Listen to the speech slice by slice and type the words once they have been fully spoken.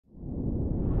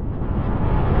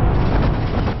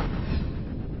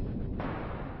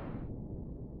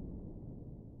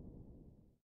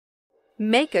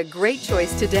Make a great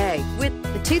choice today with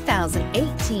the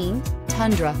 2018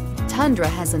 Tundra. Tundra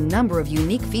has a number of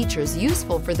unique features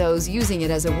useful for those using it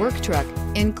as a work truck,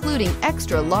 including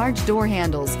extra large door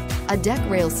handles, a deck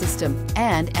rail system,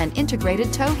 and an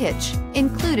integrated tow hitch.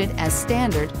 Included as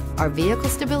standard are vehicle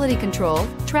stability control,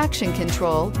 traction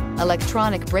control,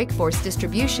 electronic brake force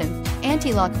distribution,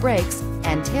 anti-lock brakes,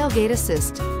 and tailgate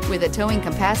assist. With a towing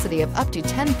capacity of up to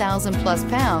 10,000 plus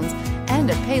pounds and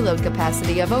a payload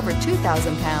capacity of over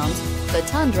 2,000 pounds, the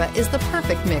Tundra is the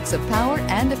perfect mix of power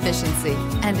and efficiency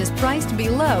and is priced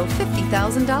below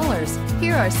 $50,000.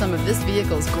 Here are some of this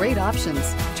vehicle's great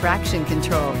options: traction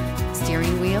control,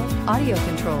 steering wheel audio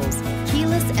controls,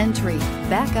 keyless entry,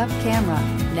 backup camera,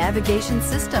 navigation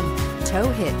system, tow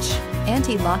hitch,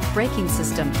 anti-lock braking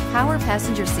system, power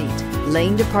passenger seat,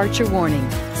 lane departure warning,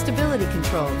 stability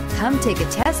control. Come take a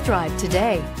test drive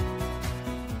today.